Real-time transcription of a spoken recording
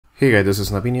Hey guys, this is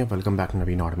Naveen here. Welcome back to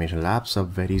Naveen Automation Labs. A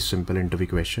very simple interview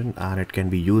question, and it can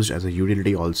be used as a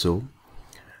utility also.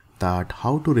 That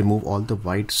how to remove all the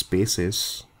white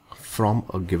spaces from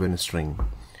a given string.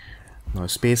 Now,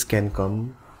 space can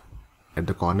come at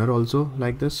the corner also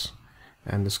like this,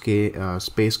 and the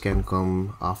space can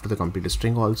come after the complete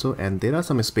string also. And there are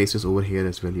some spaces over here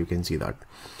as well. You can see that.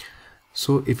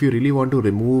 So if you really want to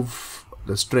remove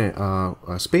the string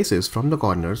spaces from the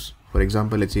corners, for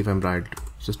example, let's see if I'm right.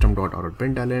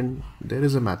 System.out.println, there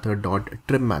is a method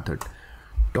 .trim method.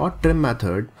 .trim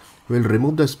method will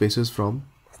remove the spaces from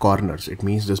corners. It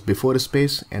means this before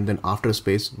space and then after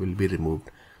space will be removed.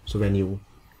 So when you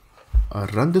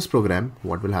run this program,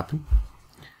 what will happen?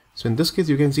 So in this case,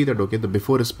 you can see that okay, the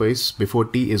before space, before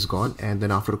t is gone, and then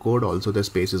after code also the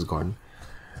space is gone.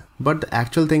 But the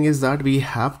actual thing is that we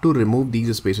have to remove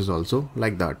these spaces also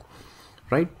like that,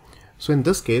 right? So in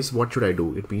this case, what should I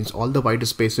do? It means all the white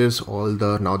spaces,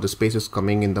 now the space is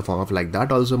coming in the form of like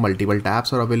that. Also multiple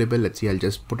tabs are available. Let's see, I'll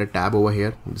just put a tab over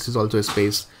here. This is also a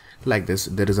space like this.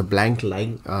 There is a blank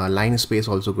line space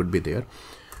also could be there.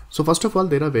 So first of all,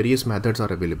 there are various methods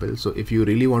are available. So if you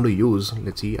really want to use,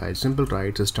 let's see, I simple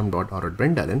write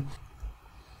system.out.println,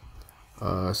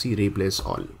 see replace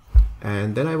all.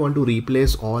 And then I want to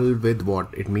replace all with what?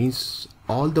 It means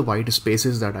all the white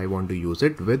spaces that I want to use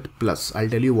it with plus. I'll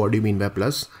tell you what do you mean by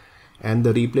plus, and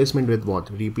the replacement with what?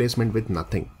 Replacement with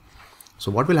nothing.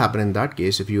 So what will happen in that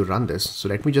case if you run this? So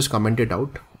let me just comment it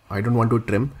out. I don't want to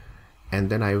trim,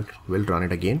 and then I will run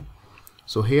it again.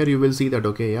 So here you will see that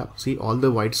okay, yeah, see all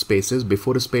the white spaces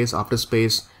before space, after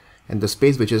space, and the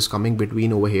space which is coming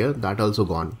between over here, that also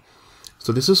gone.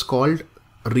 So this is called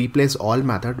replace all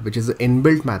method, which is the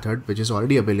inbuilt method which is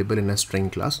already available in a string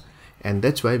class, and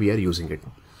that's why we are using it.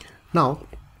 Now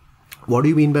what do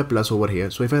you mean by plus over here?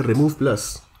 So if I remove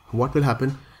plus, what will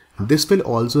happen? This will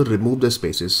also remove the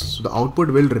spaces, so the output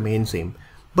will remain same,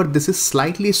 but this is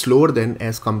slightly slower than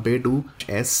as compared to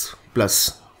s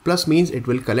plus. Plus means it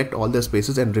will collect all the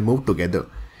spaces and remove together,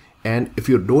 and if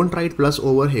you don't write plus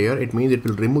over here, it means it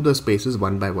will remove the spaces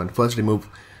one by one. First remove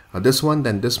this one,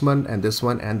 then this one, and this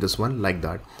one, and this one, like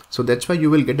that. So that's why you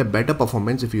will get a better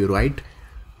performance if you write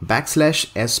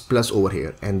 \s plus over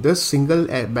here, and this single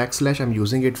backslash I'm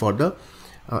using it for the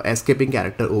escaping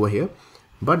character over here,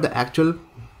 but the actual,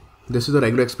 this is a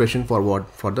regular expression for what?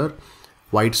 For the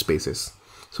white spaces.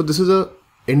 So this is a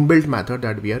inbuilt method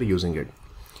that we are using it.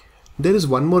 There is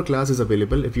one more class is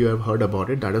available if you have heard about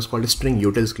it, that is called a string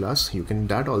utils class. You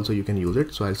can use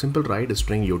it. So I'll simple write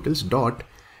string utils dot,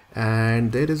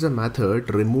 and there is a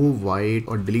method remove white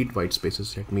or delete white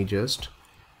spaces. Let me just,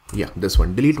 yeah, this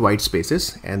one, delete white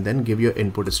spaces, and then give your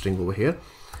input string over here,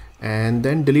 and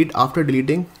then delete. After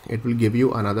deleting, it will give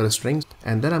you another string,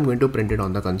 and then I'm going to print it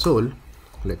on the console.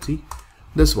 Let's see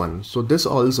this one. So this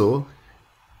also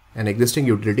an existing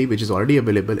utility which is already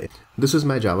available. This is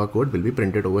my Java code, will be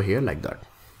printed over here like that.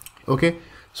 Okay,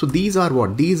 so these are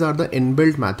what? These are the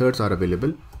inbuilt methods are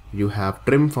available. You have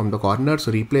trim from the corners,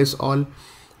 replace all,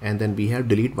 and then we have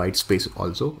delete white space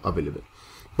also available.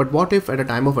 But what if at a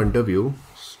time of interview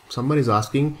someone is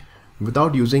asking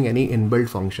without using any inbuilt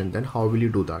function, then how will you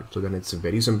do that? So then it's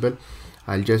very simple.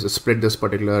 I'll just split this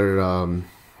particular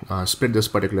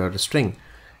string,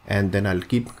 and then I'll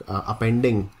keep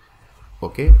appending,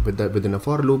 okay, within a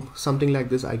for loop, something like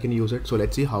this I can use it. So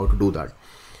let's see how to do that.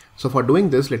 So for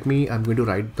doing this, I'm going to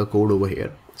write the code over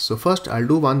here. So first I'll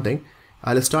do one thing.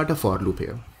 I'll start a for loop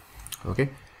here, okay,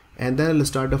 and then I'll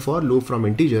start a for loop from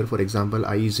integer. For example,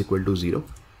 I is equal to 0,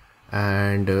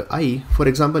 and I, for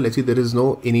example, let's see, there is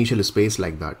no initial space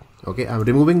like that. Okay, I'm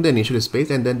removing the initial space,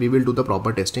 and then we will do the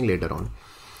proper testing later on.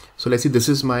 So let's see, this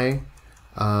is my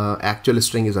actual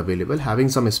string is available having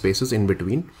some spaces in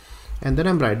between, and then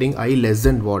I'm writing I less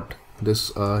than what?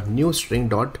 This new string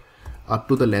dot up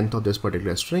to the length of this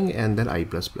particular string, and then I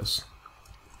plus plus.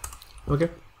 Okay,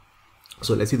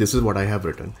 so let's see, this is what I have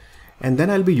written. And then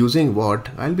I'll be using what?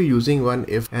 I'll be using one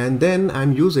if, and then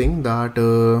I'm using that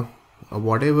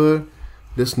whatever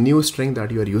this new string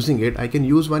that you are using it, I can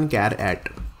use one char at,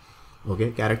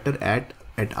 okay, character at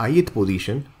ith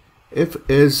position. If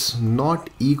is not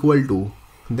equal to,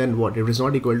 then what? If it is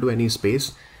not equal to any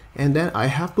space, and then I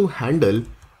have to handle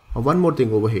one more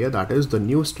thing over here, that is the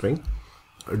new string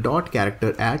dot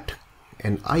character at,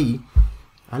 and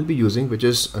I'll be using which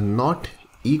is not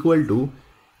equal to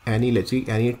any, let's see,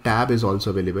 any tab is also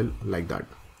available like that.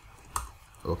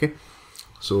 Okay,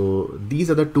 so these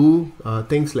are the two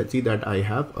things, let's see, that I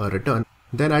have written.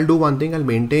 Then I'll do one thing, I'll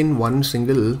maintain one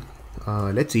single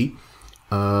let's see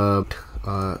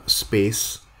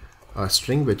space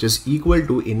string which is equal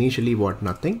to initially what?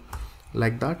 Nothing,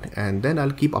 like that, and then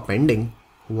I'll keep appending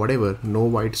whatever no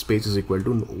white space is equal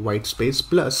to white space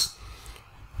plus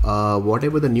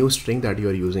whatever the new string that you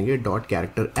are using it dot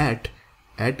character at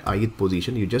ith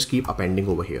position. You just keep appending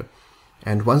over here,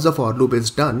 and once the for loop is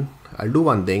done, I'll do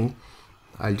one thing.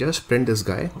 I'll just print this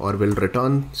guy, or will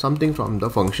return something from the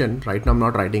function. Right now I'm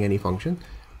not writing any function,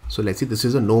 so let's see, this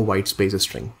is a no white space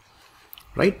string,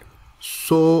 right?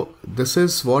 So this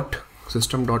is what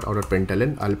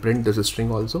system.out.println. I'll print this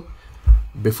string also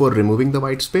before removing the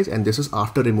white space, and this is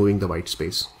after removing the white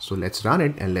space. So let's run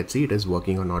it and let's see it is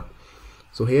working or not.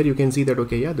 So here you can see that,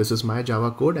 okay, yeah, this is my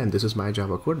Java code and this is my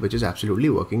Java code, which is absolutely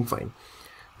working fine.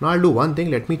 Now I'll do one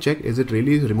thing. Let me check, is it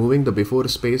really removing the before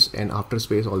space and after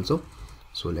space also?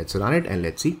 So let's run it and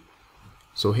let's see.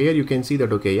 So here you can see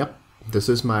that, okay, yep, this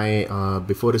is my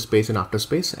before space and after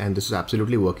space, and this is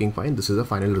absolutely working fine. This is the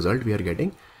final result we are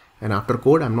getting. And after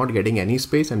code, I'm not getting any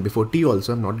space, and before T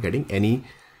also, I'm not getting any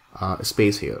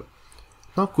space here.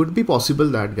 Now could be possible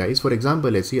that, guys, for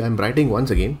example, let's see, I'm writing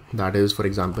once again, that is, for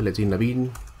example, let's see,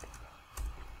 Naveen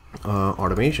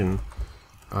automation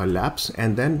labs,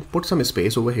 and then put some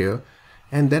space over here,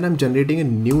 and then I'm generating a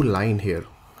new line here,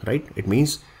 right? It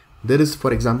means there is,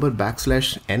 for example,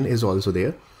 \n is also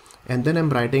there, and then I'm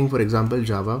writing, for example,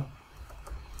 Java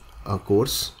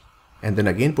course, and then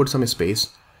again put some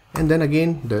space, and then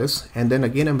again this, and then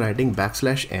again I'm writing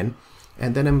 \n,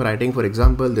 and then I'm writing, for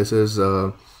example, this is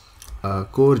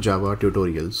core Java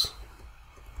tutorials,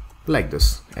 like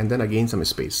this, and then again some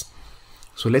space.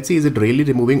 So let's see, is it really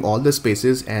removing all the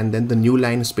spaces, and then the new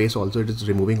line space also it is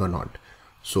removing or not?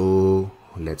 So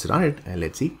let's run it and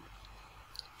let's see.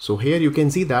 So here you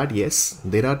can see that, yes,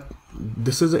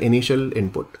 this is the initial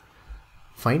input,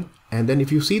 fine. And then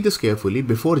if you see this carefully,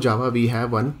 before Java we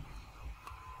have one,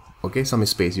 okay, some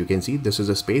space. You can see this is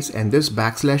a space, and this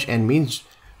 \n means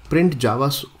print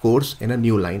Java's course in a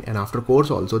new line, and after course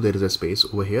also there is a space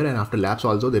over here, and after labs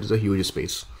also there is a huge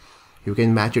space. You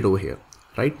can match it over here,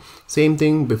 right? Same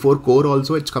thing before core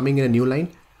also, it's coming in a new line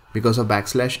because of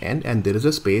 \n, and there is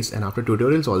a space, and after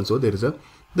tutorials also there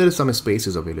is some space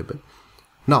is available.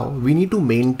 Now we need to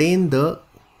maintain the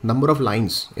number of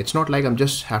lines. It's not like I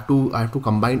have to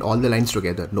combine all the lines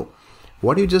together. No,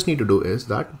 what you just need to do is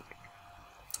that,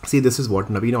 see, this is what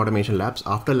Naveen automation labs.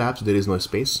 After labs there is no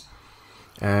space,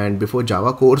 and before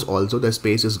Java course also the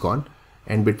space is gone,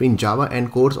 and between Java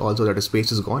and course also that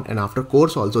space is gone, and after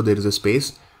course also there is a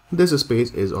space. This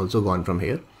space is also gone from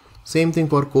here. Same thing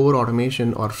for core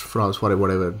automation, or for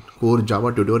whatever core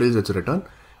Java tutorials, it's written.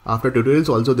 After tutorials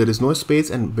also there is no space,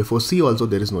 and before C also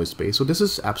there is no space. So this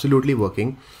is absolutely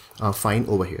working fine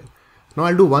over here. Now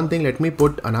I'll do one thing. Let me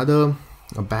put another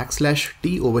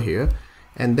 \t over here,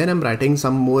 and then I'm writing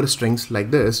some more strings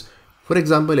like this. For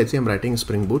example, let's say I'm writing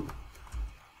Spring Boot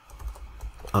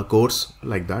a course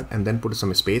like that, and then put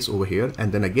some space over here,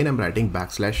 and then again I'm writing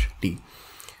 \t.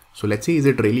 So let's see, is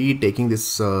it really taking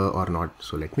this or not?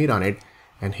 So let me run it,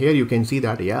 and here you can see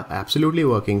that, yeah, absolutely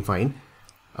working fine.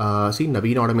 See,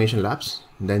 Naveen automation labs,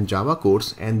 then Java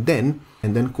course, and then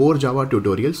core Java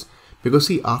tutorials. Because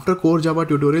see, after core Java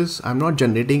tutorials, I'm not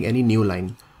generating any new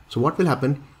line. So what will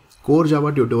happen? Core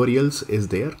Java tutorials is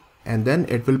there, and then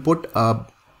it will put a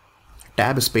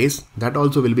tab space, that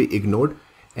also will be ignored,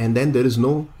 and then there is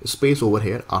no space over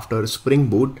here. After Spring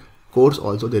Boot course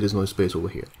also there is no space over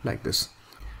here, like this.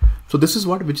 So this is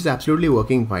which is absolutely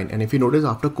working fine. And if you notice,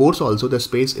 after course also the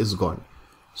space is gone.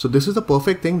 So this is the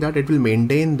perfect thing, that it will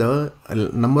maintain the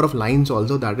number of lines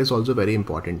also. That is also very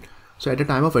important. So at the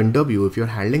time of interview, if you're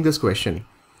handling this question,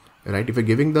 right, if you're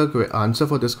giving the answer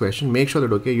for this question, make sure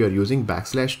that, okay, you're using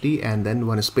 \t and then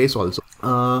one space also.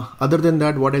 Other than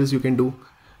that, what else you can do?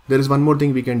 There is one more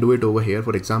thing we can do it over here.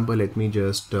 For example, let me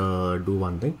just do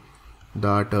one thing,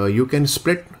 that you can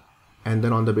split, and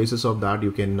then on the basis of that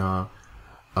you can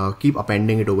keep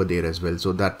appending it over there as well.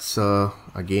 So that's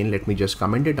again, let me just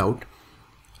comment it out.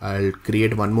 I'll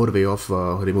create one more way of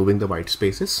removing the white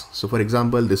spaces. So for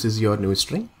example, this is your new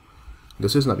string.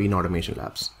 This is Naveen automation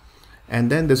labs, and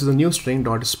then this is a new string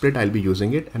dot split. I'll be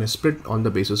using it, and a split on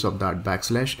the basis of that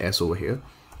 \s over here,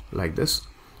 like this.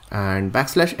 And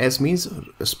 \s means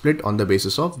split on the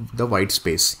basis of the white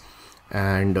space.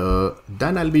 And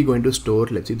then I'll be going to store,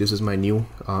 let's see, this is my new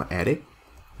array,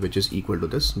 which is equal to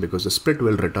this, because the split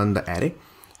will return the array.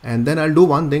 And then I'll do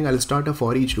one thing. I'll start a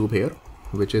for each loop here,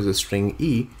 which is a string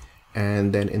e,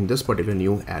 and then in this particular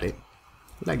new array,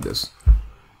 like this.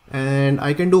 And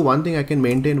I can do one thing. I can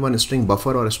maintain one string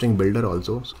buffer or a string builder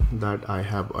also, that I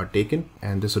have taken.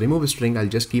 And this remove string I'll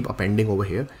just keep appending over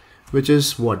here, which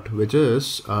is what? Which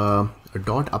is a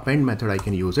dot append method. I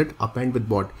can use it. Append with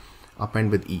what?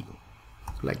 Append with e,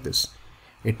 like this.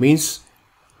 It means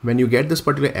when you get this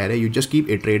particular array, you just keep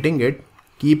iterating it,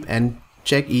 keep and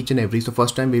check each and every. So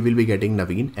first time we will be getting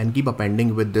Naveen, and keep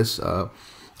appending with this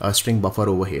string buffer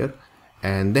over here,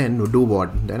 and then do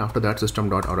what? Then after that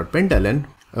system.out.println.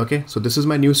 Okay, so this is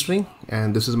my new string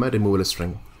and this is my removal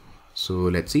string. So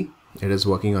let's see it is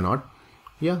working or not.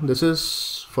 Yeah, this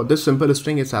is for this simple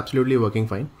string, it's absolutely working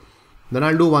fine. Then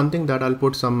I'll do one thing, that I'll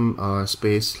put some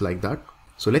space like that.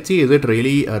 So let's see, is it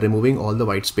really removing all the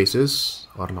white spaces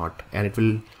or not,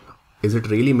 and is it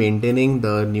really maintaining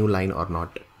the new line or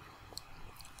not?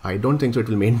 I don't think so it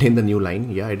will maintain the new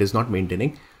line. Yeah, it is not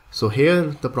maintaining. So here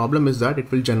the problem is that it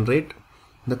will generate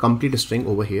the complete string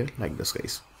over here like this,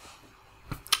 guys.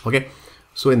 Okay,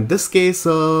 so in this case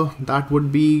that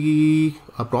would be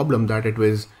a problem, that it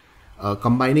was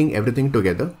combining everything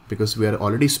together, because we are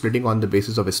already splitting on the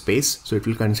basis of a space. So it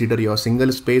will consider your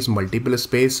single space, multiple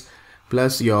space,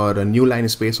 plus your new line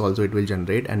space also it will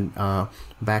generate, and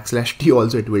 \t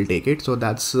also it will take it. So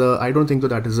that's I don't think so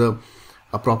that is a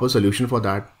proper solution for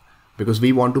that, because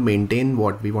we want to maintain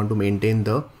what? We want to maintain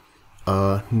the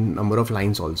number of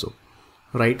lines also,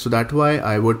 right? So that's why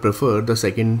I would prefer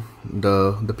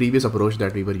the previous approach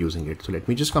that we were using it. So let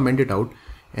me just comment it out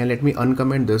and let me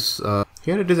uncomment this.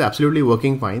 Here it is absolutely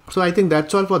working fine. So I think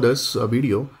that's all for this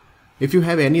video. If you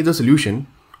have any other solution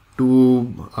to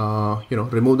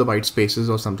remove the white spaces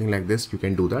or something like this, you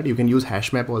can do that. You can use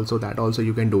hash map also, that also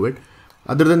you can do it.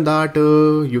 Other than that,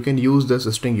 you can use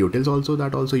this string utils also,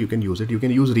 that also you can use it. You can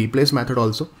use replace method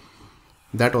also,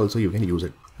 that also you can use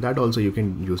it. That also you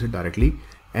can use it directly,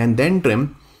 and then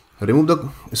trim, remove the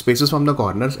spaces from the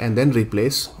corners and then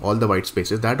replace all the white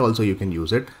spaces. That also you can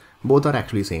use it. Both are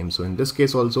actually same. So in this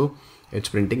case also it's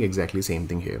printing exactly same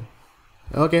thing here.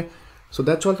 Okay, so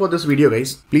that's all for this video,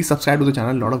 guys. Please subscribe to the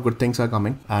channel, a lot of good things are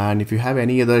coming. And if you have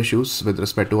any other issues with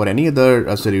respect to or any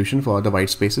other solution for the white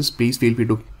spaces, please feel free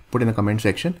to put in the comment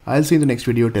section. I'll see you in the next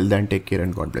video. Till then, take care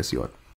and God bless you all.